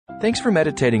Thanks for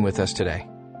meditating with us today.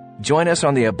 Join us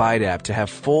on the Abide app to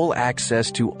have full access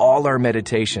to all our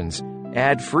meditations,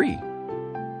 ad-free.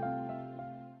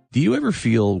 Do you ever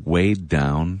feel weighed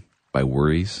down by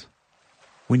worries?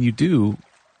 When you do,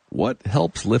 what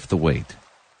helps lift the weight?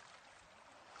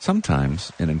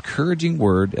 Sometimes an encouraging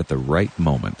word at the right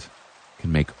moment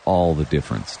can make all the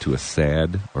difference to a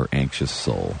sad or anxious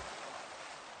soul.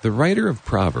 The writer of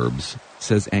Proverbs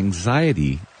says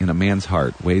anxiety in a man's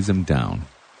heart weighs him down,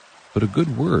 but a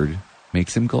good word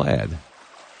makes him glad.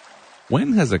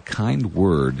 When has a kind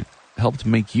word helped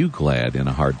make you glad in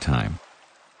a hard time?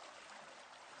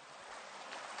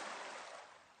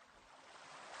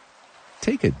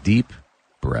 Take a deep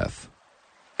breath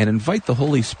and invite the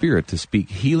Holy Spirit to speak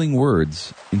healing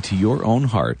words into your own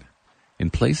heart in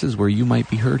places where you might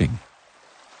be hurting.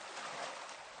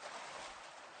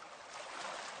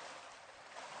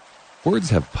 Words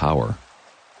have power.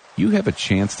 You have a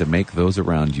chance to make those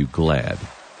around you glad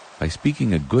by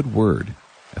speaking a good word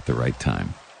at the right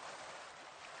time.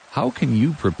 How can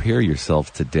you prepare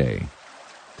yourself today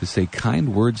to say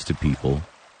kind words to people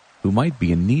who might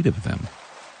be in need of them?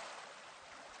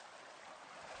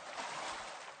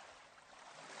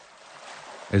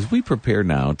 As we prepare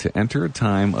now to enter a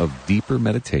time of deeper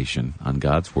meditation on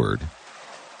God's Word,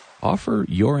 offer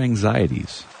your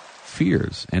anxieties,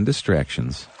 fears, and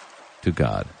distractions to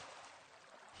God.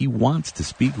 He wants to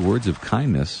speak words of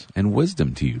kindness and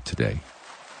wisdom to you today.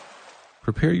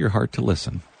 Prepare your heart to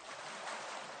listen.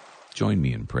 Join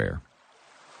me in prayer.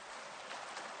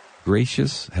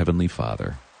 Gracious Heavenly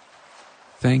Father,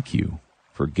 thank you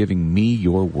for giving me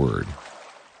your word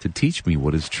to teach me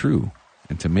what is true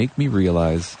and to make me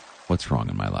realize what's wrong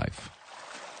in my life.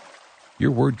 Your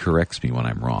word corrects me when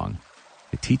I'm wrong.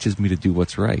 It teaches me to do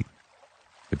what's right.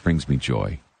 It brings me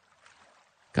joy.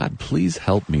 God, please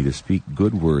help me to speak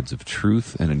good words of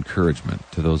truth and encouragement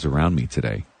to those around me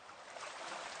today.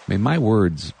 May my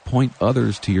words point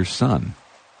others to your Son,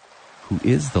 who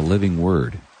is the living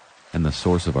Word and the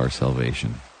source of our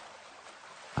salvation.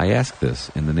 I ask this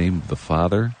in the name of the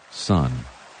Father, Son,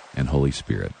 and Holy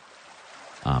Spirit.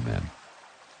 Amen.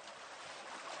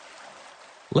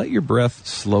 Let your breath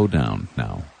slow down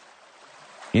now.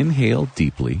 Inhale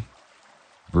deeply,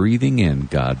 breathing in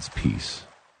God's peace.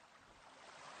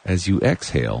 As you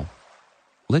exhale,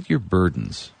 let your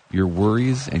burdens, your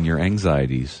worries, and your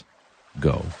anxieties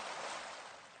go.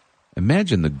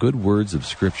 Imagine the good words of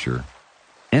Scripture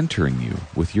entering you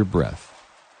with your breath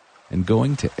and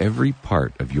going to every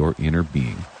part of your inner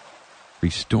being,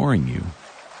 restoring you.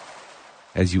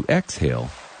 As you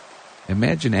exhale,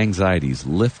 imagine anxieties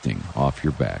lifting off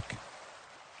your back.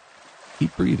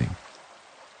 Keep breathing,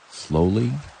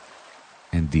 slowly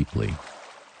and deeply,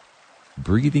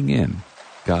 breathing in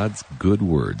God's good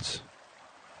words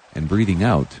and breathing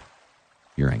out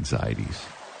your anxieties.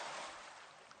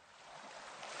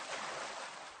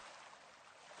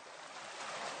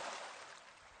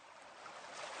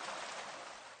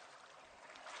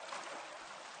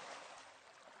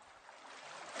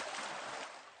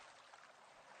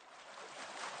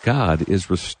 God is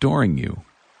restoring you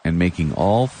and making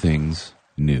all things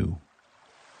new.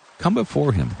 Come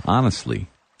before Him honestly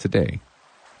today,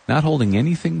 not holding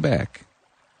anything back.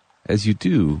 As you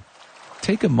do,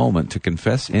 take a moment to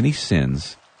confess any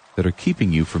sins that are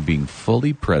keeping you from being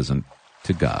fully present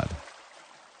to God.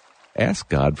 Ask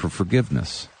God for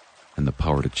forgiveness and the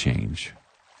power to change.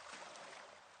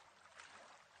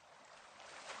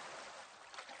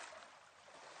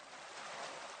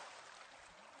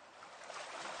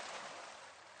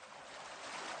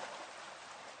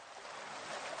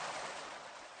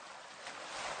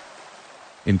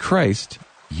 In Christ,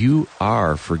 you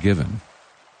are forgiven.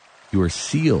 You are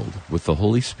sealed with the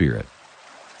Holy Spirit,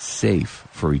 safe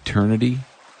for eternity,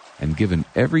 and given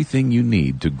everything you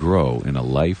need to grow in a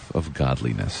life of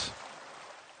godliness.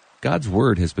 God's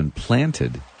Word has been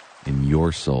planted in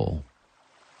your soul.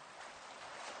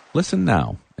 Listen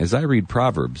now as I read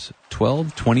Proverbs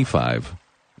 12:25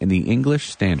 in the English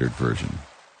Standard Version.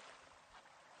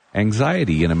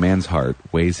 Anxiety in a man's heart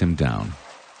weighs him down,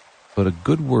 but a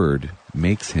good word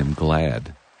makes him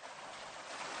glad.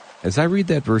 As I read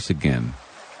that verse again,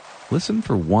 listen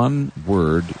for one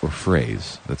word or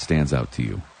phrase that stands out to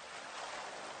you.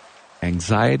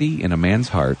 Anxiety in a man's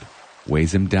heart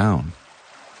weighs him down,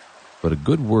 but a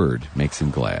good word makes him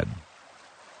glad.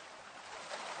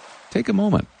 Take a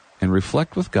moment and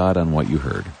reflect with God on what you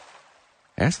heard.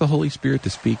 Ask the Holy Spirit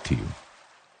to speak to you.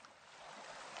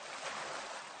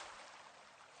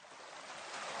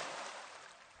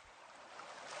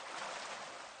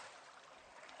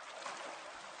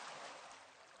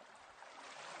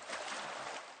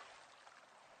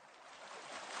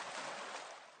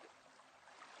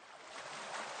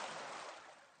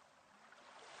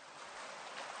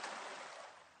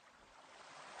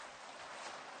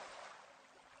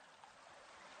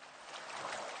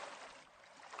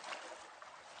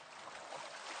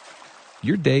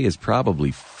 Your day is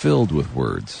probably filled with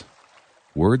words.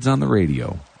 Words on the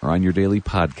radio or on your daily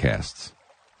podcasts.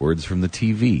 Words from the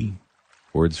TV.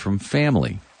 Words from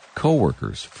family,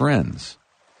 coworkers, friends.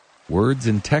 Words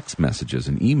in text messages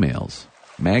and emails,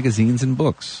 magazines and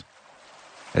books.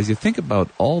 As you think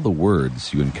about all the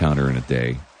words you encounter in a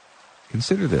day,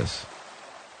 consider this.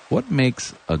 What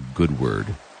makes a good word?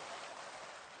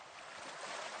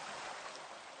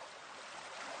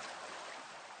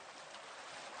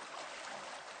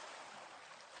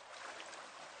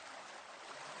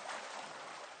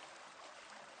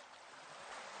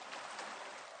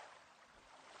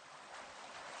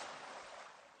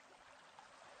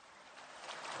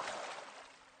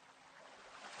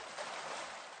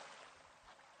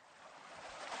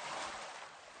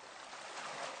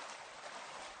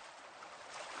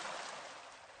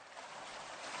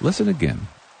 Listen again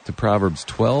to Proverbs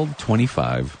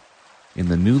 12:25 in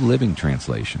the New Living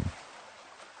Translation.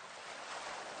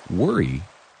 Worry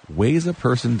weighs a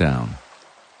person down.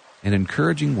 An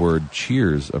encouraging word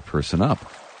cheers a person up.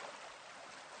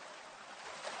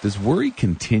 Does worry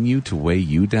continue to weigh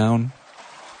you down?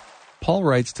 Paul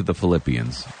writes to the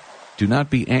Philippians, "Do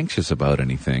not be anxious about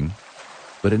anything,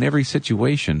 but in every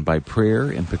situation, by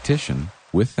prayer and petition,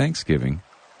 with thanksgiving,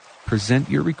 present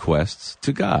your requests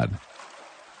to God."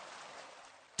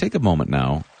 Take a moment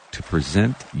now to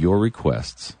present your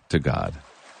requests to God.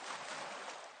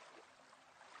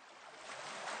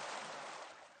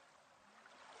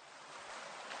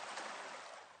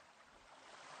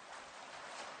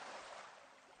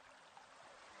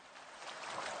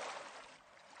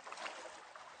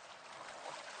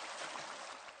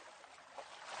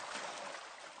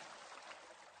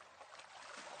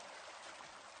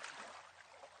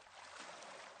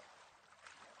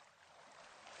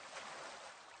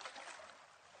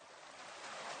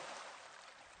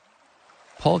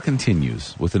 Paul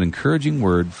continues with an encouraging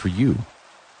word for you.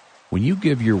 When you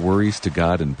give your worries to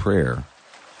God in prayer,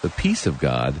 the peace of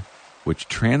God, which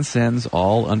transcends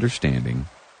all understanding,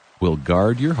 will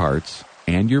guard your hearts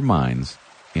and your minds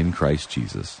in Christ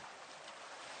Jesus.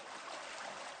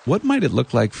 What might it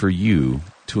look like for you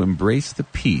to embrace the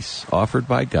peace offered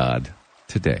by God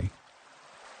today?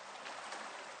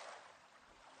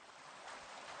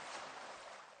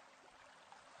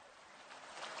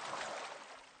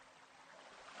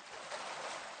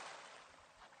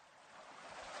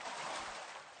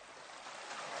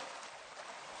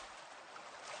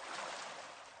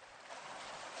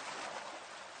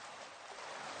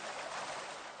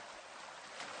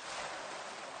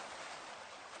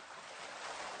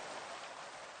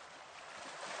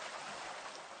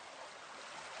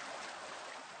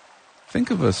 Think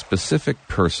of a specific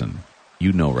person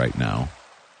you know right now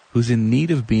who's in need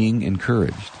of being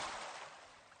encouraged.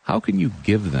 How can you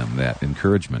give them that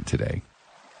encouragement today?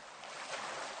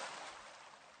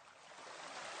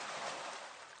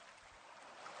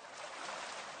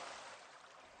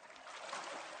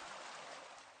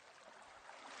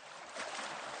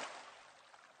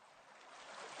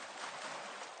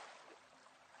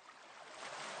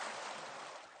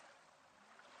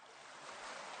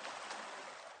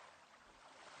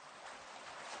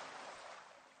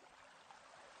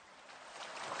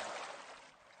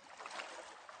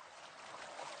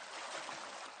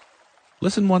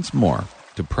 Listen once more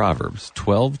to Proverbs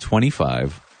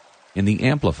 12:25 in the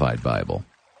Amplified Bible.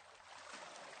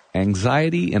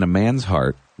 Anxiety in a man's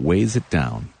heart weighs it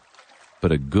down,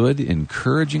 but a good,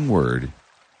 encouraging word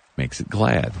makes it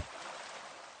glad.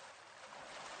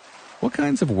 What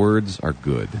kinds of words are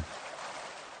good?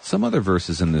 Some other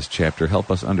verses in this chapter help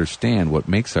us understand what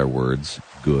makes our words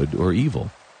good or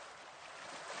evil.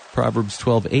 Proverbs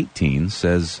 12:18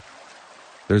 says,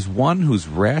 "There's one whose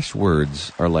rash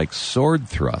words are like sword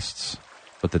thrusts,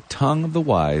 but the tongue of the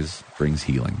wise brings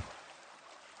healing."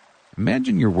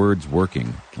 Imagine your words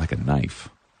working like a knife.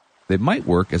 They might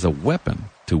work as a weapon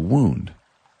to wound,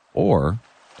 or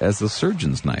as the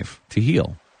surgeon's knife to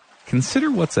heal.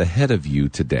 Consider what's ahead of you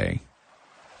today.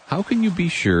 How can you be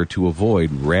sure to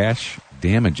avoid rash,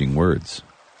 damaging words?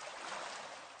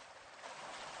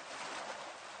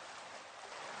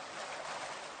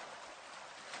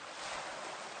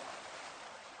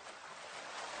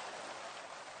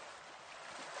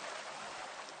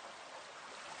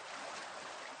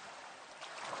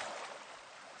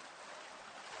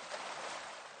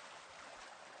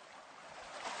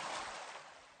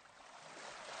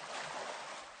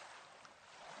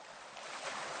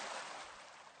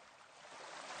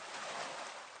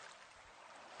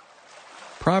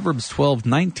 Proverbs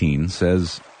 12:19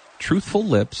 says, "Truthful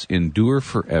lips endure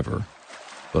forever,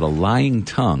 but a lying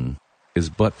tongue is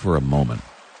but for a moment."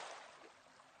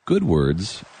 Good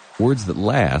words Words that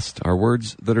last are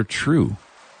words that are true.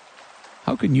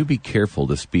 How can you be careful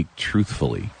to speak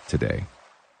truthfully today?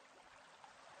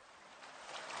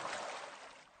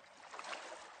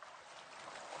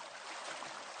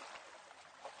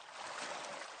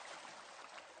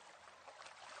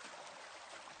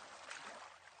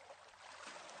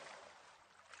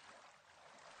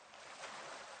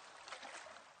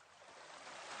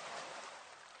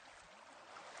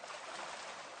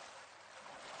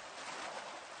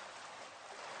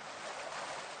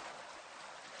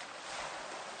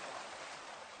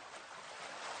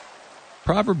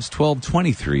 Proverbs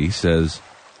 12:23 says,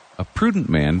 "A prudent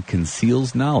man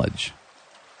conceals knowledge,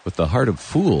 but the heart of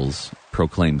fools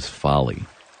proclaims folly."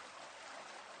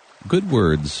 Good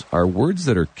words are words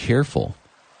that are careful.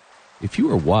 If you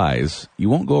are wise, you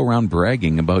won't go around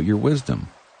bragging about your wisdom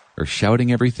or shouting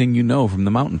everything you know from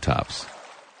the mountaintops.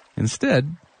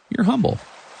 Instead, you're humble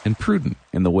and prudent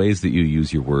in the ways that you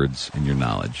use your words and your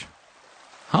knowledge.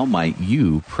 How might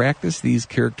you practice these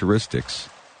characteristics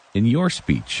in your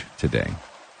speech today?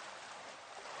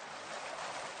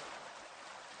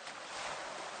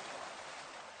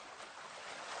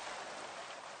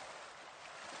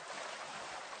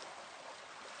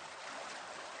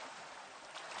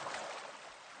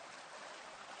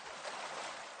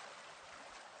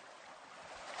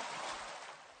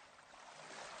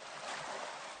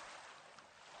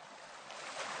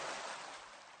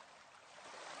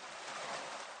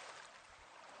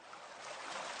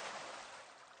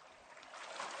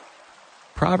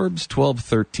 Proverbs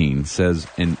 12:13 says,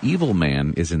 "An evil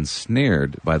man is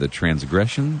ensnared by the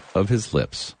transgression of his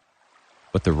lips,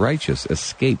 but the righteous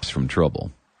escapes from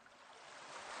trouble."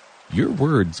 Your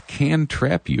words can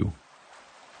trap you.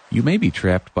 You may be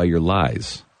trapped by your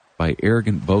lies, by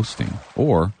arrogant boasting,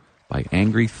 or by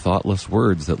angry, thoughtless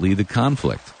words that lead to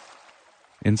conflict.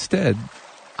 Instead,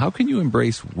 how can you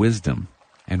embrace wisdom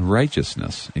and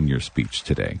righteousness in your speech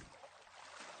today?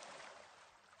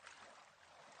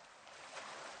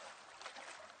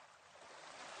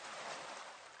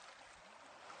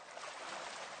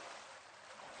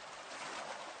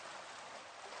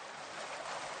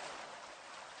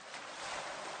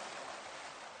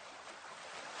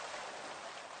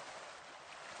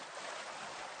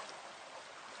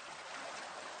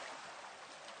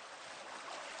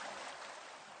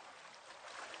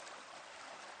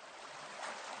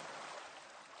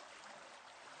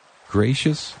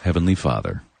 Gracious Heavenly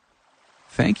Father,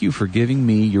 thank you for giving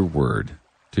me your word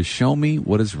to show me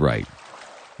what is right,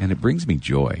 and it brings me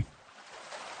joy.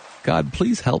 God,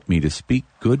 please help me to speak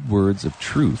good words of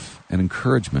truth and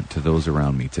encouragement to those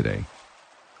around me today.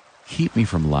 Keep me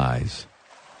from lies,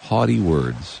 haughty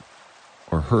words,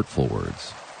 or hurtful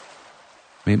words.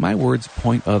 May my words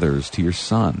point others to your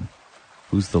Son,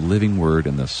 who's the living word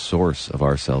and the source of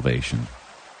our salvation.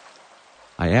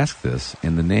 I ask this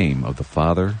in the name of the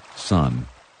Father, Son,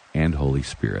 and Holy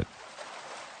Spirit.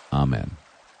 Amen.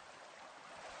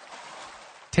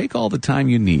 Take all the time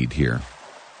you need here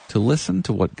to listen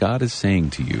to what God is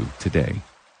saying to you today.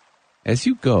 As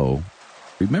you go,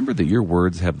 remember that your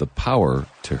words have the power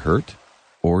to hurt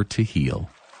or to heal.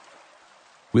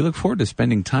 We look forward to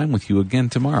spending time with you again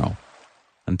tomorrow.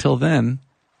 Until then,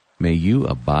 may you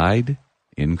abide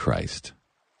in Christ.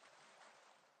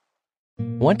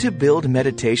 Want to build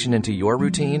meditation into your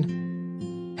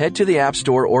routine? Head to the App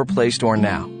Store or Play Store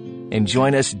now and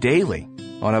join us daily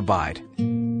on Abide.